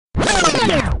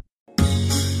Hello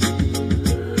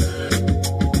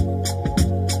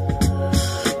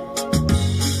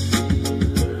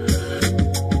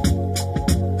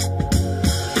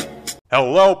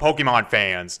Pokemon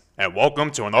fans, and welcome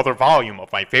to another volume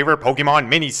of my favorite Pokemon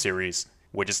mini-series,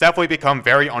 which has definitely become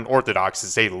very unorthodox to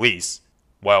say the least.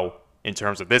 Well, in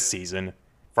terms of this season.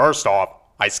 First off,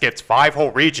 I skipped 5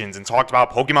 whole regions and talked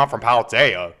about Pokemon from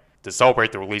Paldea to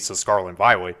celebrate the release of Scarlet and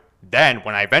Violet. Then,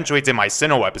 when I eventually did my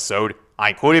Sinnoh episode, I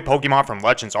included Pokemon from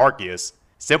Legends Arceus,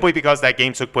 simply because that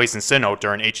game took place in Sinnoh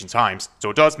during ancient times,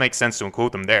 so it does make sense to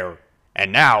include them there.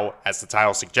 And now, as the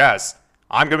title suggests,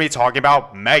 I'm going to be talking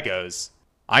about Megas.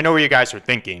 I know what you guys are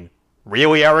thinking.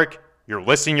 Really, Eric? You're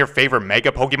listing your favorite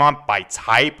Mega Pokemon by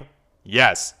type?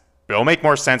 Yes, but it'll make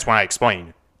more sense when I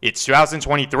explain. It's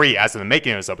 2023 as of the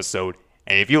making of this episode,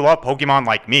 and if you love Pokemon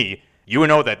like me, you will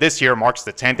know that this year marks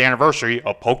the 10th anniversary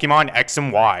of Pokemon X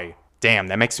and Y. Damn,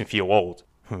 that makes me feel old.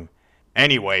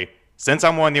 Anyway, since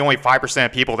I'm one of the only 5%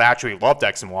 of people that actually loved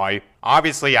X and Y,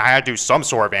 obviously I had to do some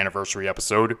sort of anniversary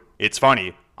episode. It's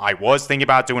funny, I was thinking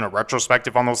about doing a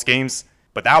retrospective on those games,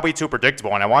 but that'll be too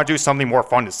predictable and I want to do something more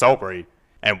fun to celebrate.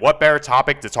 And what better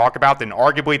topic to talk about than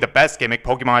arguably the best gimmick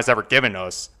Pokemon has ever given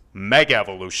us, Mega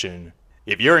Evolution.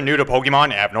 If you're new to Pokemon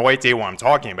and have no idea what I'm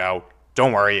talking about,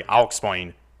 don't worry, I'll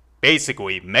explain.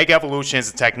 Basically, Mega Evolution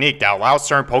is a technique that allows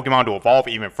certain Pokemon to evolve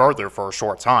even further for a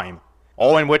short time,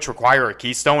 all in which require a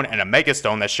Keystone and a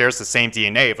Megastone that shares the same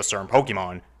DNA of a certain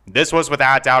Pokemon. This was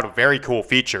without a doubt a very cool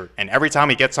feature, and every time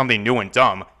we get something new and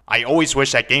dumb, I always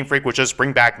wish that Game Freak would just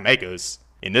bring back Megas.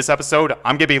 In this episode,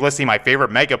 I'm going to be listing my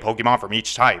favorite Mega Pokemon from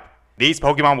each type. These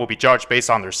Pokemon will be judged based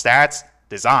on their stats,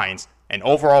 designs, and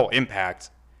overall impact.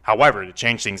 However, to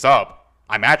change things up,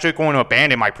 I'm actually going to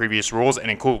abandon my previous rules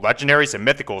and include Legendaries and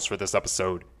Mythicals for this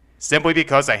episode, simply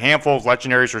because a handful of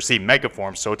Legendaries receive Mega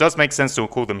forms, so it does make sense to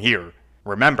include them here.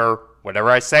 Remember,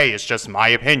 whatever I say is just my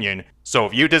opinion, so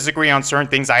if you disagree on certain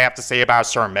things I have to say about a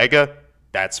certain Mega,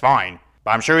 that's fine,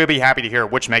 but I'm sure you'll be happy to hear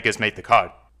which Megas make the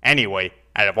cut. Anyway,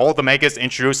 out of all the Megas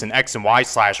introduced in X and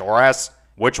Y/ORS,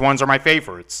 which ones are my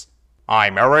favorites?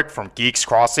 I'm Eric from Geeks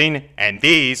Crossing, and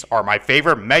these are my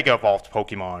favorite Mega Evolved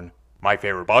Pokemon. My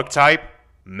favorite bug type?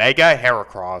 Mega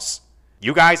Heracross.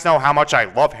 You guys know how much I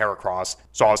love Heracross,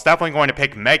 so I was definitely going to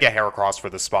pick Mega Heracross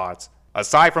for this spot.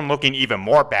 Aside from looking even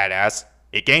more badass,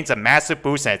 it gains a massive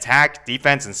boost in attack,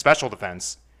 defense, and special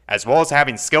defense, as well as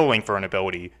having Skill Link for an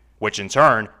ability, which in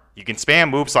turn, you can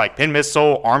spam moves like Pin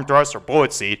Missile, Arm Thrust, or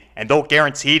Bullet Seed, and they'll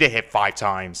guarantee to hit 5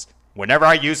 times. Whenever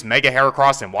I use Mega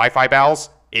Heracross in Wi-Fi battles,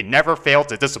 it never failed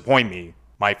to disappoint me.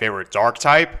 My favorite Dark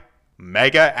type?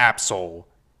 Mega Absol.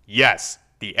 Yes,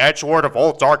 the edgelord of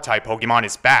all Dark-type Pokemon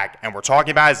is back, and we're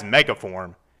talking about his Mega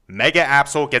form. Mega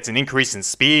Absol gets an increase in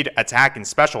speed, attack, and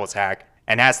special attack,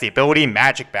 and has the ability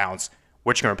Magic Bounce,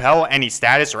 which can repel any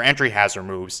status or entry hazard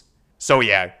moves. So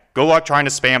yeah, good luck trying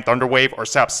to spam Thunder Wave or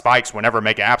set up spikes whenever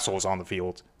Mega Absol is on the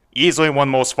field. Easily one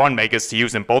of the most fun Megas to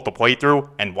use in both the playthrough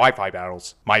and Wi-Fi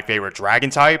battles. My favorite Dragon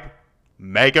type?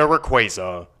 Mega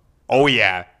Rayquaza. Oh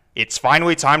yeah, it's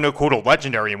finally time to include a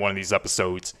legendary in one of these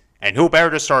episodes. And who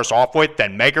better to start us off with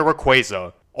than Mega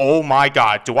Rayquaza? Oh my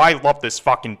god, do I love this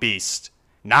fucking beast.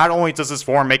 Not only does this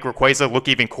form make Rayquaza look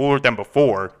even cooler than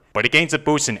before, but it gains a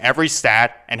boost in every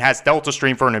stat and has Delta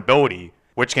Stream for an ability,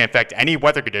 which can affect any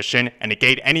weather condition and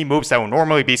negate any moves that will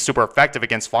normally be super effective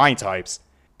against flying types.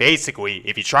 Basically,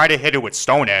 if you try to hit it with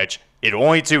Stone Edge, it'll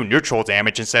only do neutral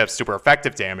damage instead of super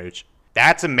effective damage.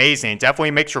 That's amazing and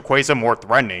definitely makes Rayquaza more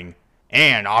threatening.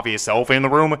 And, obvious elephant in the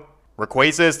room,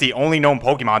 Rayquaza is the only known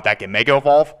Pokemon that can Mega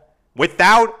Evolve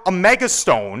without a Mega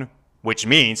Stone, which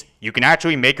means you can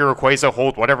actually make your Rayquaza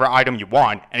hold whatever item you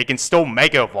want and it can still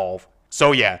Mega Evolve.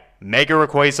 So yeah, Mega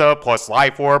Rayquaza plus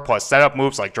Life Orb plus setup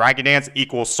moves like Dragon Dance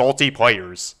equals salty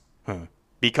players.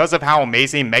 Because of how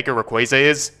amazing Mega Rayquaza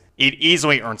is, it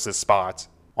easily earns this spot.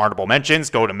 Honorable mentions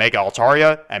go to Mega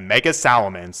Altaria and Mega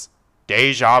Salamence.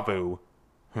 Deja vu.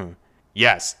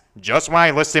 Yes, just when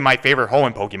I listed my favorite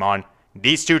Hoenn Pokemon,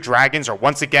 these two dragons are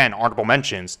once again honorable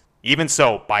mentions. Even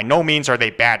so, by no means are they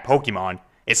bad Pokemon,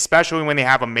 especially when they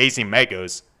have amazing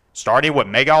Megas. Starting with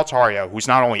Mega Altaria, who's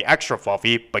not only extra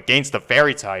fluffy, but gains the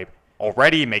Fairy type,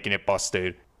 already making it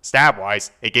busted.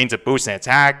 Stat-wise, it gains a boost in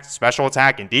attack, special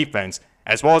attack, and defense,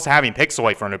 as well as having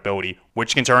Pixelate for an ability,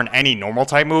 which can turn any normal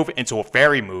type move into a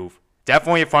Fairy move.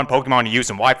 Definitely a fun Pokemon to use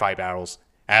in Wi-Fi battles.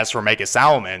 As for Mega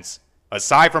Salamence,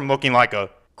 aside from looking like a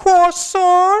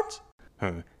croissant,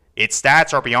 its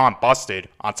stats are beyond busted,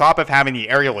 on top of having the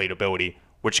Aerialate ability,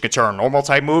 which can turn normal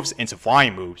type moves into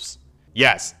flying moves.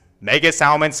 Yes, Mega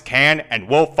Salamence can and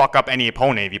will fuck up any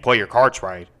opponent if you play your cards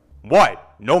right.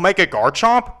 What? No Mega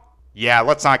Garchomp? Yeah,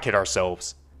 let's not kid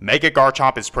ourselves. Mega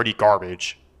Garchomp is pretty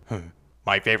garbage.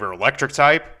 My favorite electric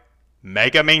type?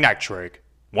 Mega Manectric.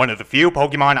 One of the few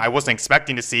Pokemon I wasn't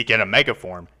expecting to see get a Mega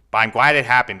form, but I'm glad it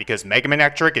happened because Mega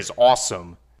Manectric is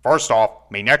awesome. First off,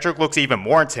 Manectric looks even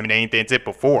more intimidating than it did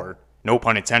before. No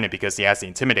pun intended because he has the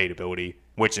Intimidate ability,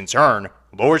 which in turn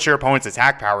lowers your opponent's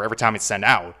attack power every time it's sent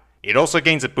out. It also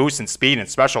gains a boost in speed and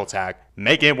special attack,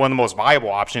 making it one of the most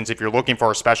viable options if you're looking for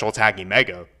a special attacking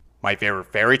Mega. My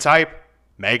favorite Fairy type?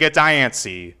 Mega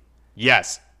Diancie.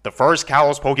 Yes, the first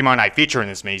Kalos Pokemon I feature in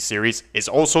this miniseries is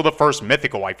also the first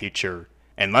mythical I feature.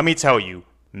 And let me tell you,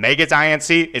 Mega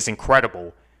Diancie is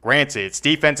incredible. Granted, its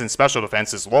defense and special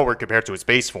defense is lower compared to its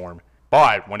base form,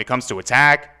 but when it comes to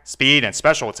attack, speed, and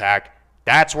special attack,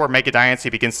 that's where Mega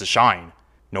Diancie begins to shine.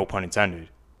 No pun intended.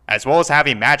 As well as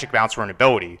having Magic Bounce for an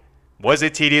ability. Was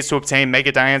it tedious to obtain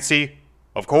Mega Diancie?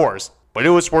 Of course, but it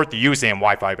was worth using in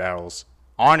Wi-Fi battles.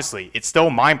 Honestly, it still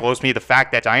mind blows me the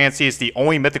fact that Diancie is the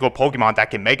only mythical Pokemon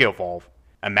that can Mega Evolve.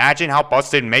 Imagine how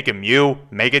busted Mega Mew,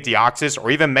 Mega Deoxys,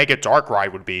 or even Mega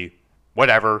Darkrai would be.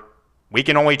 Whatever. We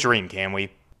can only dream, can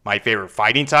we? My favorite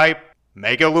fighting type?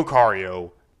 Mega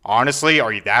Lucario. Honestly,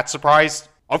 are you that surprised?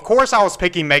 Of course I was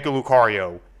picking Mega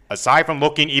Lucario. Aside from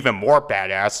looking even more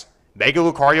badass, Mega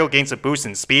Lucario gains a boost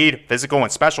in speed, physical,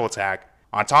 and special attack,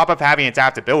 on top of having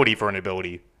adaptability for an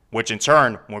ability, which in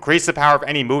turn will increase the power of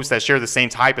any moves that share the same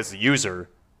type as the user.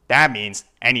 That means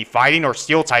any fighting or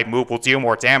steel type move will deal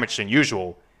more damage than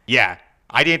usual. Yeah,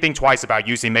 I didn't think twice about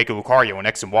using Mega Lucario in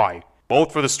X and Y,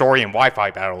 both for the story and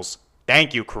Wi-Fi battles.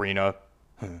 Thank you, Karina.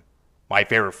 My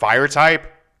favorite fire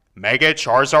type? Mega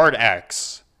Charizard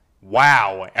X.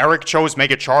 Wow, Eric chose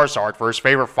Mega Charizard for his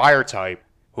favorite fire type.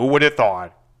 Who would have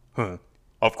thought?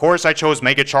 Of course I chose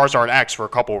Mega Charizard X for a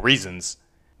couple reasons.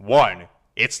 1.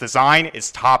 Its design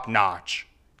is top notch.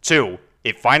 2.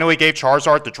 It finally gave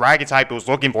Charizard the dragon type it was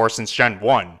looking for since Gen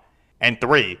 1. And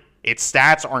 3. Its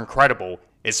stats are incredible,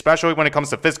 especially when it comes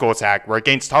to physical attack where it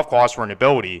gains Tough Claws for an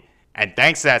ability. And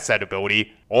thanks to that said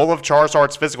ability, all of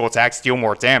Charizard's physical attacks deal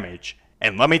more damage.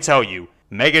 And let me tell you,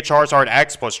 Mega Charizard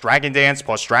X plus Dragon Dance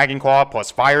plus Dragon Claw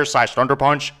plus Fire/Thunder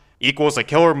Punch equals a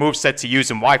killer moveset to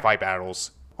use in Wi-Fi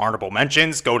battles. Honorable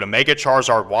mentions go to Mega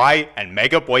Charizard Y and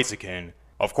Mega Blaziken.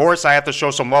 Of course, I have to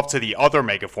show some love to the other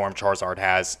Mega form Charizard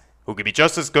has, who could be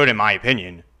just as good in my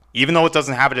opinion. Even though it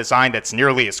doesn't have a design that's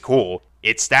nearly as cool,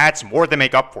 its stats more than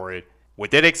make up for it,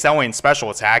 with it excelling in special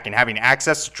attack and having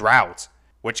access to Drought,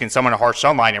 which can summon a Harsh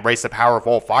Sunlight and raise the power of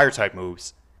all Fire-type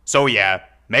moves. So yeah,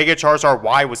 Mega Charizard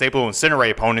Y was able to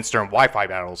incinerate opponents during Wi-Fi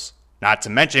battles, not to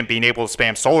mention being able to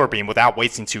spam Solar Beam without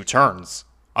wasting 2 turns.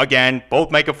 Again,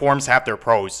 both Mega forms have their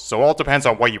pros, so it all depends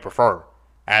on what you prefer.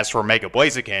 As for Mega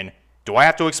Blaziken, do I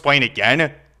have to explain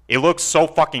again? It looks so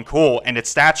fucking cool and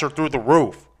its stats are through the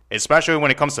roof, especially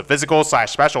when it comes to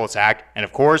physical/special attack, and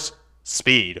of course,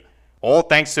 speed. All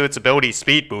thanks to its ability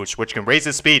Speed Boost, which can raise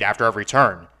its speed after every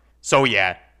turn. So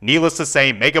yeah, needless to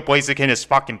say, Mega Blaziken is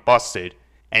fucking busted,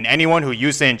 and anyone who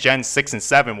used it in Gen 6 and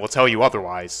 7 will tell you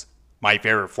otherwise. My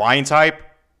favorite flying type?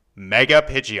 Mega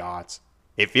Pidgeot.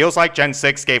 It feels like Gen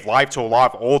 6 gave life to a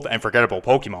lot of old and forgettable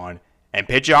Pokemon, and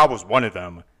Pidgeot was one of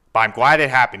them. But I'm glad it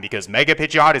happened because Mega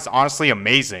Pidgeot is honestly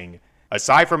amazing.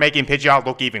 Aside from making Pidgeot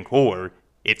look even cooler,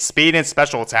 its speed and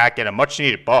special attack get a much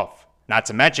needed buff. Not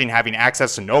to mention having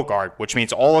access to No Guard, which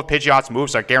means all of Pidgeot's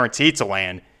moves are guaranteed to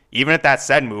land, even if that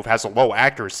said move has a low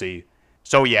accuracy.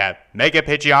 So yeah, Mega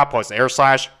Pidgeot plus Air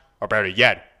Slash, or better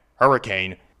yet,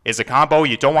 Hurricane, is a combo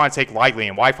you don't want to take lightly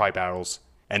in Wi-Fi battles.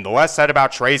 And the less said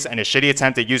about Trace and a shitty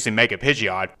attempt at using Mega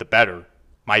Pidgeot, the better.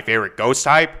 My favorite ghost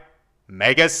type?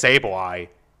 Mega Sableye.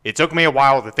 It took me a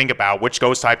while to think about which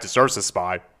ghost type deserves this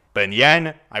spot, but in the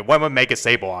end, I went with Mega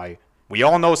Sableye. We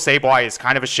all know Sableye is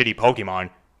kind of a shitty Pokemon,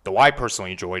 though I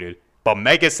personally enjoyed it, but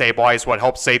Mega Sableye is what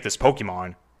helped save this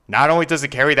Pokemon. Not only does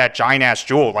it carry that giant-ass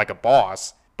jewel like a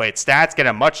boss, but its stats get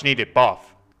a much-needed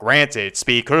buff. Granted, its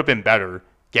speed could have been better,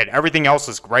 yet everything else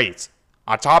is great.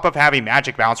 On top of having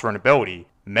Magic Bounce for an ability,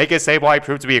 Mega Sableye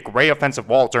proved to be a great offensive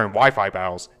wall during Wi-Fi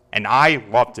battles, and I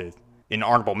loved it. An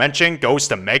honorable mention goes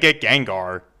to Mega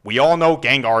Gengar. We all know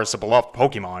Gengar is a beloved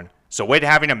Pokemon, so it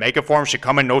having a Mega form should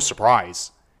come as no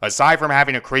surprise. Aside from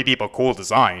having a creepy but cool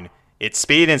design, its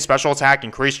speed and special attack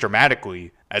increased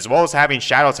dramatically, as well as having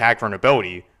Shadow Attack for an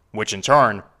ability, which in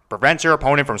turn prevents your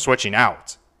opponent from switching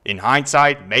out. In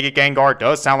hindsight, Mega Gengar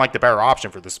does sound like the better option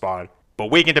for this spot,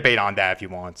 but we can debate on that if you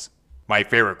want. My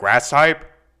favorite grass type?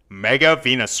 Mega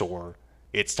Venusaur.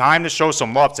 It's time to show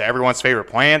some love to everyone's favorite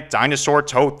plant, dinosaur,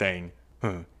 toad thing.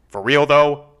 For real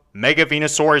though, Mega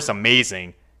Venusaur is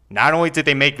amazing. Not only did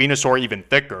they make Venusaur even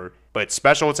thicker, but its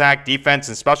special attack, defense,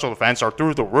 and special defense are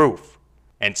through the roof.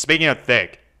 And speaking of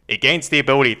thick, it gains the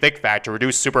ability Thick Fat to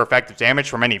reduce super effective damage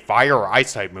from any fire or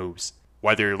ice type moves.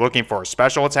 Whether you're looking for a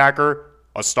special attacker,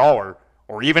 a staller,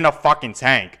 or even a fucking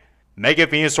tank, Mega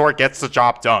Venusaur gets the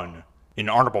job done. An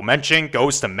honorable mention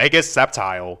goes to Mega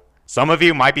Sceptile. Some of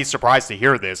you might be surprised to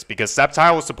hear this because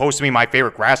Sceptile is supposed to be my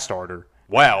favorite grass starter.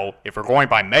 Well, if we're going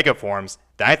by Mega forms,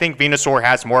 then I think Venusaur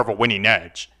has more of a winning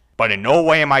edge. But in no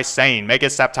way am I saying Mega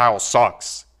Sceptile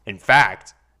sucks. In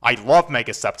fact, I love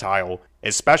Mega Sceptile,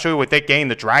 especially with it getting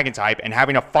the Dragon type and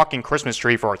having a fucking Christmas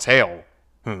tree for a tail.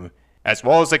 As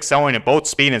well as excelling in both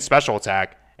speed and special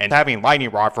attack, and having Lightning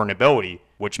Rod for an ability,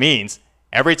 which means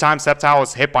every time Sceptile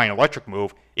is hit by an electric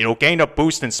move, it'll gain a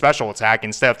boost in special attack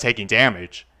instead of taking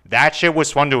damage. That shit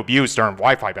was fun to abuse during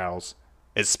Wi-Fi battles.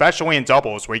 Especially in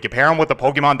doubles where you compare them with a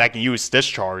Pokemon that can use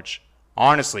Discharge.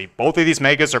 Honestly, both of these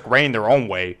Megas are great in their own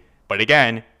way, but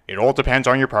again, it all depends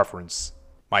on your preference.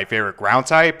 My favorite ground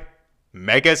type?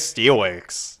 Mega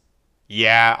Steelix.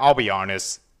 Yeah, I'll be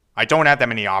honest, I don't have that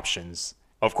many options.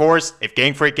 Of course, if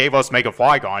Game Freak gave us Mega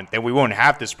Flygon, then we wouldn't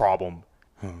have this problem.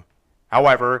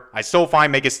 However, I still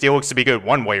find Mega Steelix to be good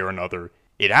one way or another.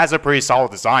 It has a pretty solid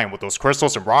design with those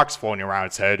crystals and rocks floating around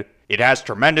its head. It has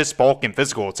tremendous bulk and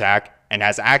physical attack, and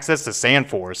has access to Sand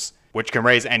Force, which can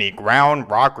raise any ground,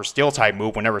 rock, or steel type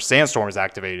move whenever Sandstorm is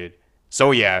activated.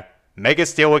 So yeah, Mega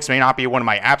Steelix may not be one of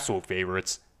my absolute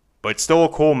favorites, but it's still a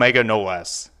cool Mega no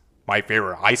less. My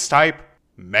favorite Ice type?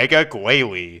 Mega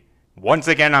Glalie. Once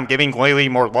again, I'm giving Glalie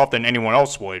more love than anyone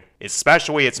else would,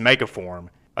 especially its Mega form.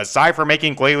 Aside from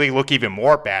making Glalie look even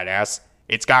more badass,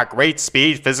 it's got great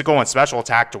speed, physical, and special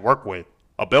attack to work with.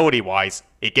 Ability-wise,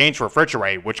 it gains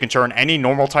Refrigerate, which can turn any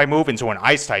normal type move into an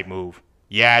Ice type move.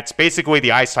 Yeah, it's basically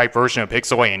the Ice type version of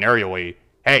Pixelate and Aerially.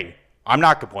 Hey, I'm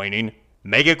not complaining.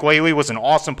 Mega Glalie was an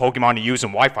awesome Pokemon to use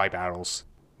in Wi-Fi battles.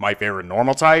 My favorite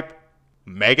normal type?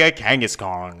 Mega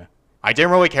Kangaskhan. I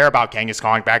didn't really care about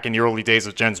Kangaskhan back in the early days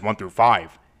of Gens 1 through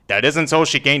 5. That is until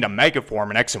she gained a Mega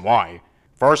form in X and Y.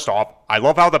 First off, I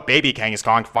love how the baby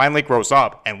Kangaskhan finally grows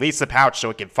up and leaves the pouch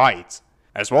so it can fight,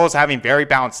 as well as having very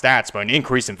balanced stats but an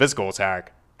increase in physical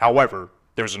attack. However,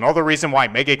 there's another reason why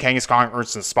Mega Kangaskhan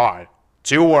earns the spot.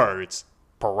 2 words.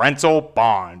 Parental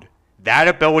Bond. That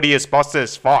ability is busted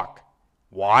as fuck.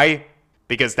 Why?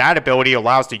 Because that ability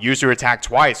allows the user to attack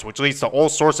twice, which leads to all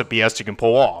sorts of BS you can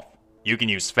pull off. You can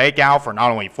use Fake Out for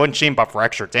not only flinching but for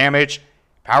extra damage,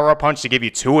 Power Up Punch to give you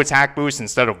 2 attack boosts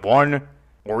instead of 1,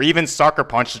 or even Sucker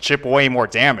Punch to chip away more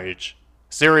damage.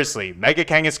 Seriously, Mega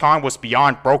Kangaskhan was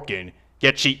beyond broken,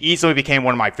 yet she easily became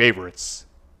one of my favorites.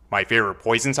 My favorite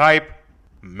poison type?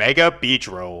 Mega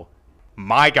Beedrill.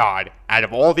 My god, out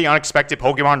of all the unexpected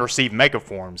Pokemon to receive Mega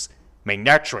forms,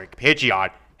 Magnetric,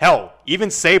 Pidgeot, hell, even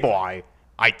Sableye,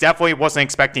 I definitely wasn't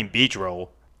expecting Beedrill.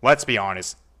 Let's be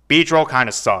honest, Beedrill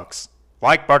kinda sucks.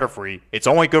 Like Butterfree, it's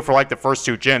only good for like the first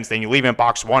 2 gyms, then you leave it in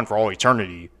box 1 for all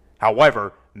eternity.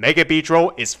 However, Mega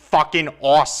Beedrill is fucking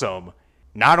awesome.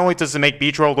 Not only does it make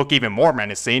Beedrill look even more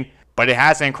menacing, but it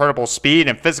has an incredible speed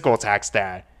and physical attack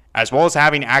stat, as well as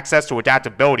having access to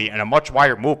adaptability and a much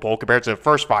wider move pool compared to the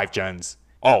first 5 gens.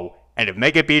 Oh, and if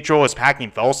Mega Beedrill is packing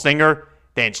Fell Stinger,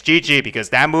 then it's GG because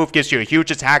that move gives you a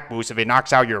huge attack boost if it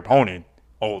knocks out your opponent.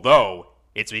 Although,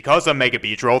 it's because of Mega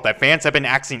Beedrill that fans have been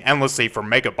axing endlessly for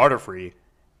Mega Butterfree.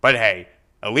 But hey,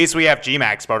 at least we have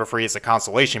Gmax Butterfree as a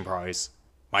consolation prize.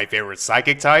 My favorite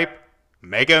Psychic type?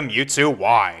 Mega Mewtwo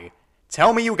Y.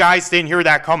 Tell me you guys didn't hear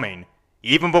that coming.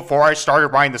 Even before I started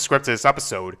writing the script of this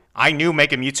episode, I knew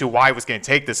Mega Mewtwo Y was going to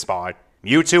take this spot.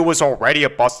 Mewtwo was already a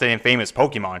busted and famous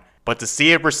Pokemon, but to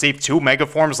see it receive 2 Mega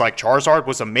forms like Charizard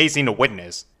was amazing to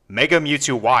witness. Mega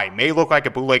Mewtwo Y may look like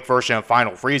a bootleg version of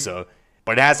Final Frieza,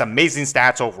 but it has amazing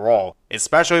stats overall,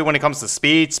 especially when it comes to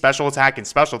speed, special attack, and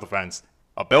special defense.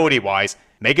 Ability-wise,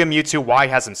 Mega Mewtwo Y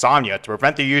has Insomnia to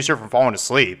prevent the user from falling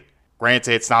asleep.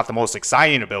 Granted, it's not the most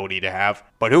exciting ability to have,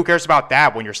 but who cares about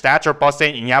that when your stats are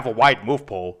busted and you have a wide move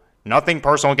pool? Nothing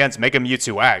personal against Mega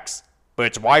Mewtwo X, but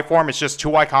its Y form is just too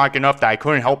iconic enough that I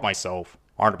couldn't help myself.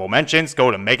 Honorable mentions go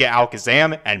to Mega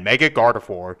Alakazam and Mega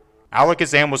Gardevoir.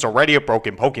 Alakazam was already a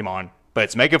broken Pokemon, but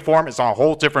its Mega form is on a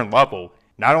whole different level.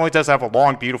 Not only does it have a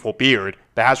long, beautiful beard,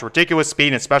 but has ridiculous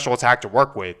speed and special attack to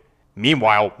work with.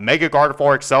 Meanwhile, Mega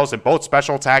Gardevoir excels in both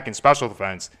special attack and special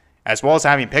defense, as well as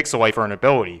having Pixelate for an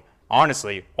ability.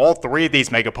 Honestly, all 3 of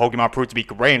these Mega Pokemon proved to be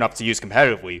great enough to use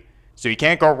competitively, so you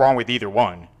can't go wrong with either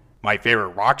one. My favorite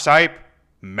rock type?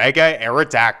 Mega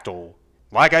Aerodactyl.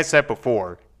 Like I said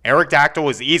before, Aerodactyl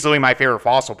is easily my favorite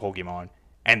fossil Pokemon,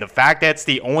 and the fact that it's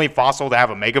the only fossil to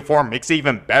have a Mega form makes it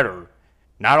even better.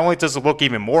 Not only does it look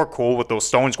even more cool with those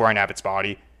stones growing out of its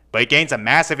body, but it gains a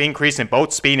massive increase in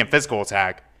both speed and physical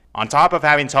attack, on top of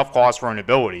having Tough Claws for an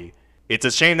ability. It's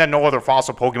a shame that no other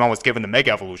fossil Pokemon was given the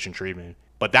Mega Evolution treatment,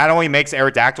 but that only makes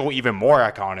Aerodactyl even more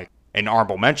iconic. An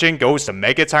honorable mention goes to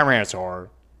Mega Tyranitar.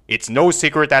 It's no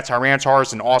secret that Tyranitar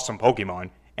is an awesome Pokemon,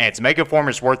 and its Mega form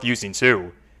is worth using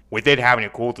too, with it having a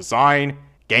cool design,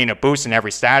 gaining a boost in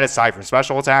every stat aside from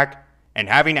special attack, and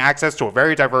having access to a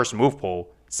very diverse move pool.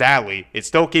 Sadly, it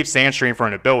still keeps Sandstream for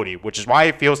an ability, which is why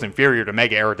it feels inferior to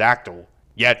Mega Aerodactyl.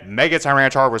 Yet, Mega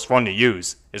Tyranitar was fun to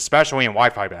use, especially in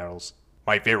Wi-Fi battles.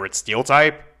 My favorite Steel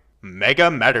type? Mega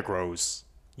Metagross.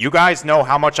 You guys know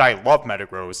how much I love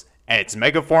Metagross, and its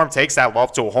Mega form takes that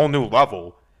love to a whole new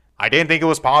level. I didn't think it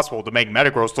was possible to make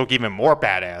Metagross look even more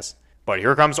badass, but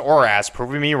here comes Oras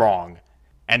proving me wrong.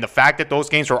 And the fact that those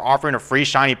games were offering a free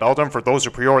shiny Beldum for those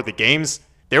who pre-ordered the games,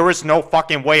 there was no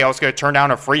fucking way I was going to turn down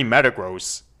a free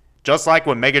Metagross. Just like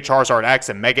with Mega Charizard X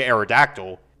and Mega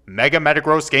Aerodactyl, Mega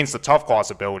Metagross gains the Tough Claws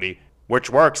ability,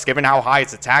 which works given how high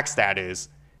its attack stat is.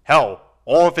 Hell,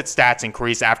 all of its stats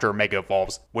increase after a Mega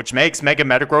evolves, which makes Mega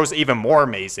Metagross even more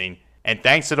amazing. And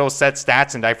thanks to those set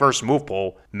stats and diverse move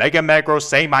pool, Mega Metagross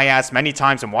saved my ass many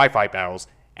times in Wi-Fi battles,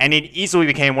 and it easily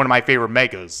became one of my favorite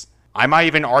Megas. I might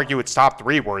even argue it's top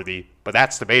 3 worthy, but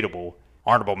that's debatable.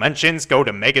 Honorable mentions go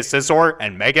to Mega Scizor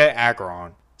and Mega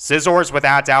Aggron. Scizor is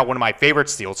without doubt one of my favorite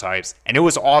Steel types, and it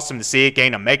was awesome to see it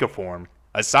gain a Mega form.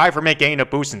 Aside from it gaining a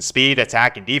boost in speed,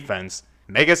 attack, and defense,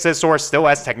 Mega Scizor still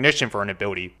has Technician for an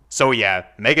ability. So yeah,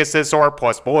 Mega Scizor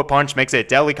plus Bullet Punch makes it a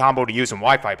deadly combo to use in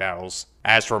Wi-Fi battles.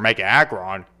 As for Mega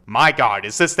Aggron, my god,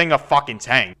 is this thing a fucking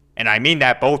tank? And I mean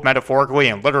that both metaphorically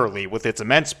and literally with its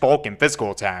immense bulk and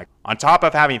physical attack, on top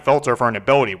of having Filter for an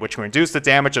ability which can reduce the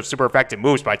damage of super effective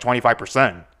moves by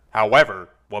 25%. However,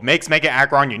 what makes Mega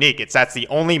Aggron unique is that it's the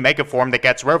only Mega form that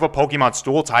gets rid of a Pokemon's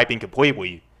dual typing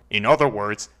completely. In other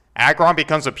words, Aggron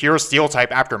becomes a pure Steel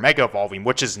type after Mega Evolving,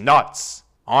 which is nuts.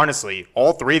 Honestly,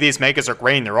 all 3 of these Megas are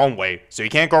great in their own way, so you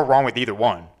can't go wrong with either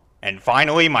one. And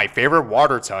finally, my favorite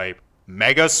Water type,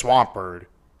 Mega Swampert.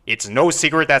 It's no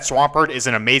secret that Swampert is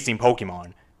an amazing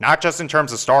Pokemon, not just in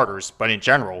terms of starters, but in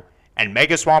general, and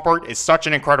Mega Swampert is such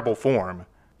an incredible form.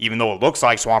 Even though it looks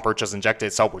like Swampert just injected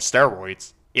itself with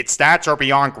steroids, its stats are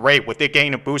beyond great with it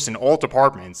gaining a boost in all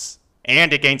departments.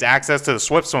 And it gains access to the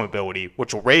Swift Swim ability,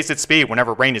 which will raise its speed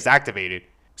whenever Rain is activated.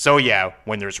 So yeah,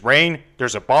 when there's Rain,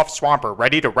 there's a buff Swampert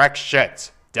ready to wreck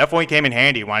shit. Definitely came in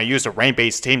handy when I used a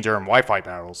Rain-based team during Wi-Fi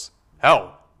battles.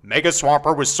 Hell, Mega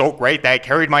Swampert was so great that it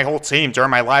carried my whole team during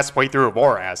my last playthrough of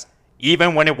Oras,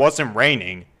 even when it wasn't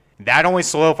raining. That only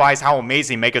solidifies how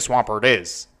amazing Mega Swampert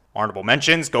is. Honorable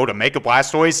mentions go to Mega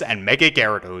Blastoise and Mega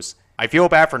Gyarados. I feel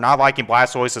bad for not liking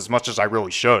Blastoise as much as I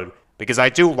really should, because I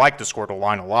do like the Squirtle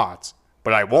line a lot.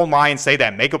 But I won't lie and say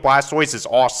that Mega Blastoise is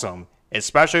awesome,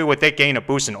 especially with it gaining a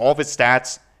boost in all of its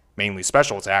stats, mainly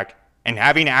special attack, and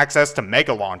having access to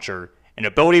Mega Launcher, an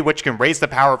ability which can raise the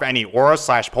power of any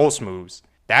Aura/Pulse moves.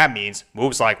 That means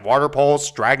moves like Water Pulse,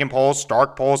 Dragon Pulse,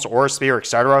 Dark Pulse, Aura Sphere,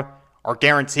 etc. are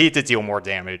guaranteed to deal more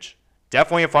damage.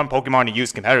 Definitely a fun Pokemon to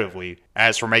use competitively.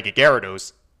 As for Mega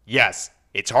Gyarados, yes,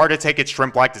 it's hard to take its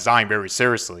shrimp-like design very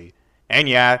seriously. And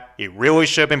yeah, it really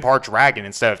should have been part Dragon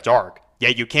instead of Dark,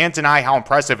 yet you can't deny how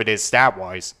impressive it is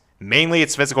stat-wise, mainly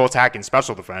its physical attack and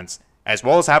special defense, as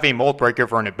well as having Mold Breaker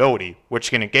for an ability, which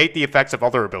can negate the effects of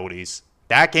other abilities.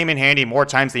 That came in handy more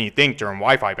times than you think during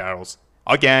Wi-Fi battles.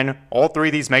 Again, all 3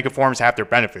 of these Mega forms have their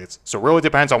benefits, so it really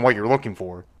depends on what you're looking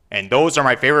for. And those are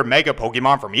my favorite Mega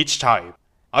Pokemon from each type.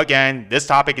 Again, this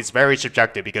topic is very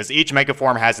subjective because each Mega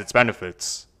form has its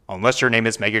benefits. Unless your name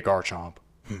is Mega Garchomp.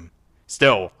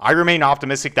 Still, I remain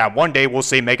optimistic that one day we'll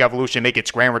see Mega Evolution make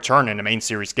its grand return in the main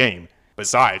series game.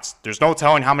 Besides, there's no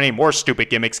telling how many more stupid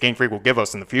gimmicks Game Freak will give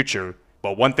us in the future.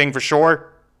 But one thing for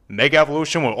sure, Mega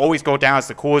Evolution will always go down as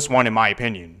the coolest one in my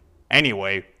opinion.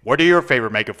 Anyway, what are your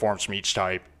favorite Mega forms from each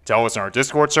type? Tell us on our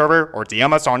Discord server or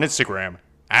DM us on Instagram,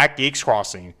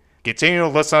 @GeeksCrossing. Continue to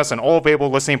listen to us on all available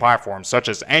listening platforms such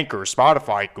as Anchor,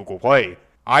 Spotify, Google Play,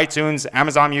 iTunes,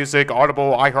 Amazon Music,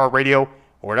 Audible, iHeartRadio,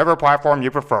 or whatever platform you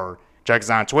prefer. Check us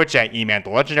out on Twitch at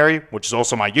eManTheLegendary, which is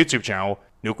also my YouTube channel,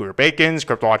 Nuclear Bacons,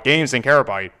 Cryptolot Games, and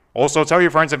Carabyte. Also tell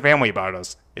your friends and family about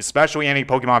us, especially any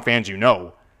Pokemon fans you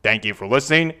know. Thank you for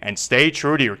listening, and stay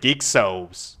true to your geek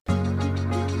selves.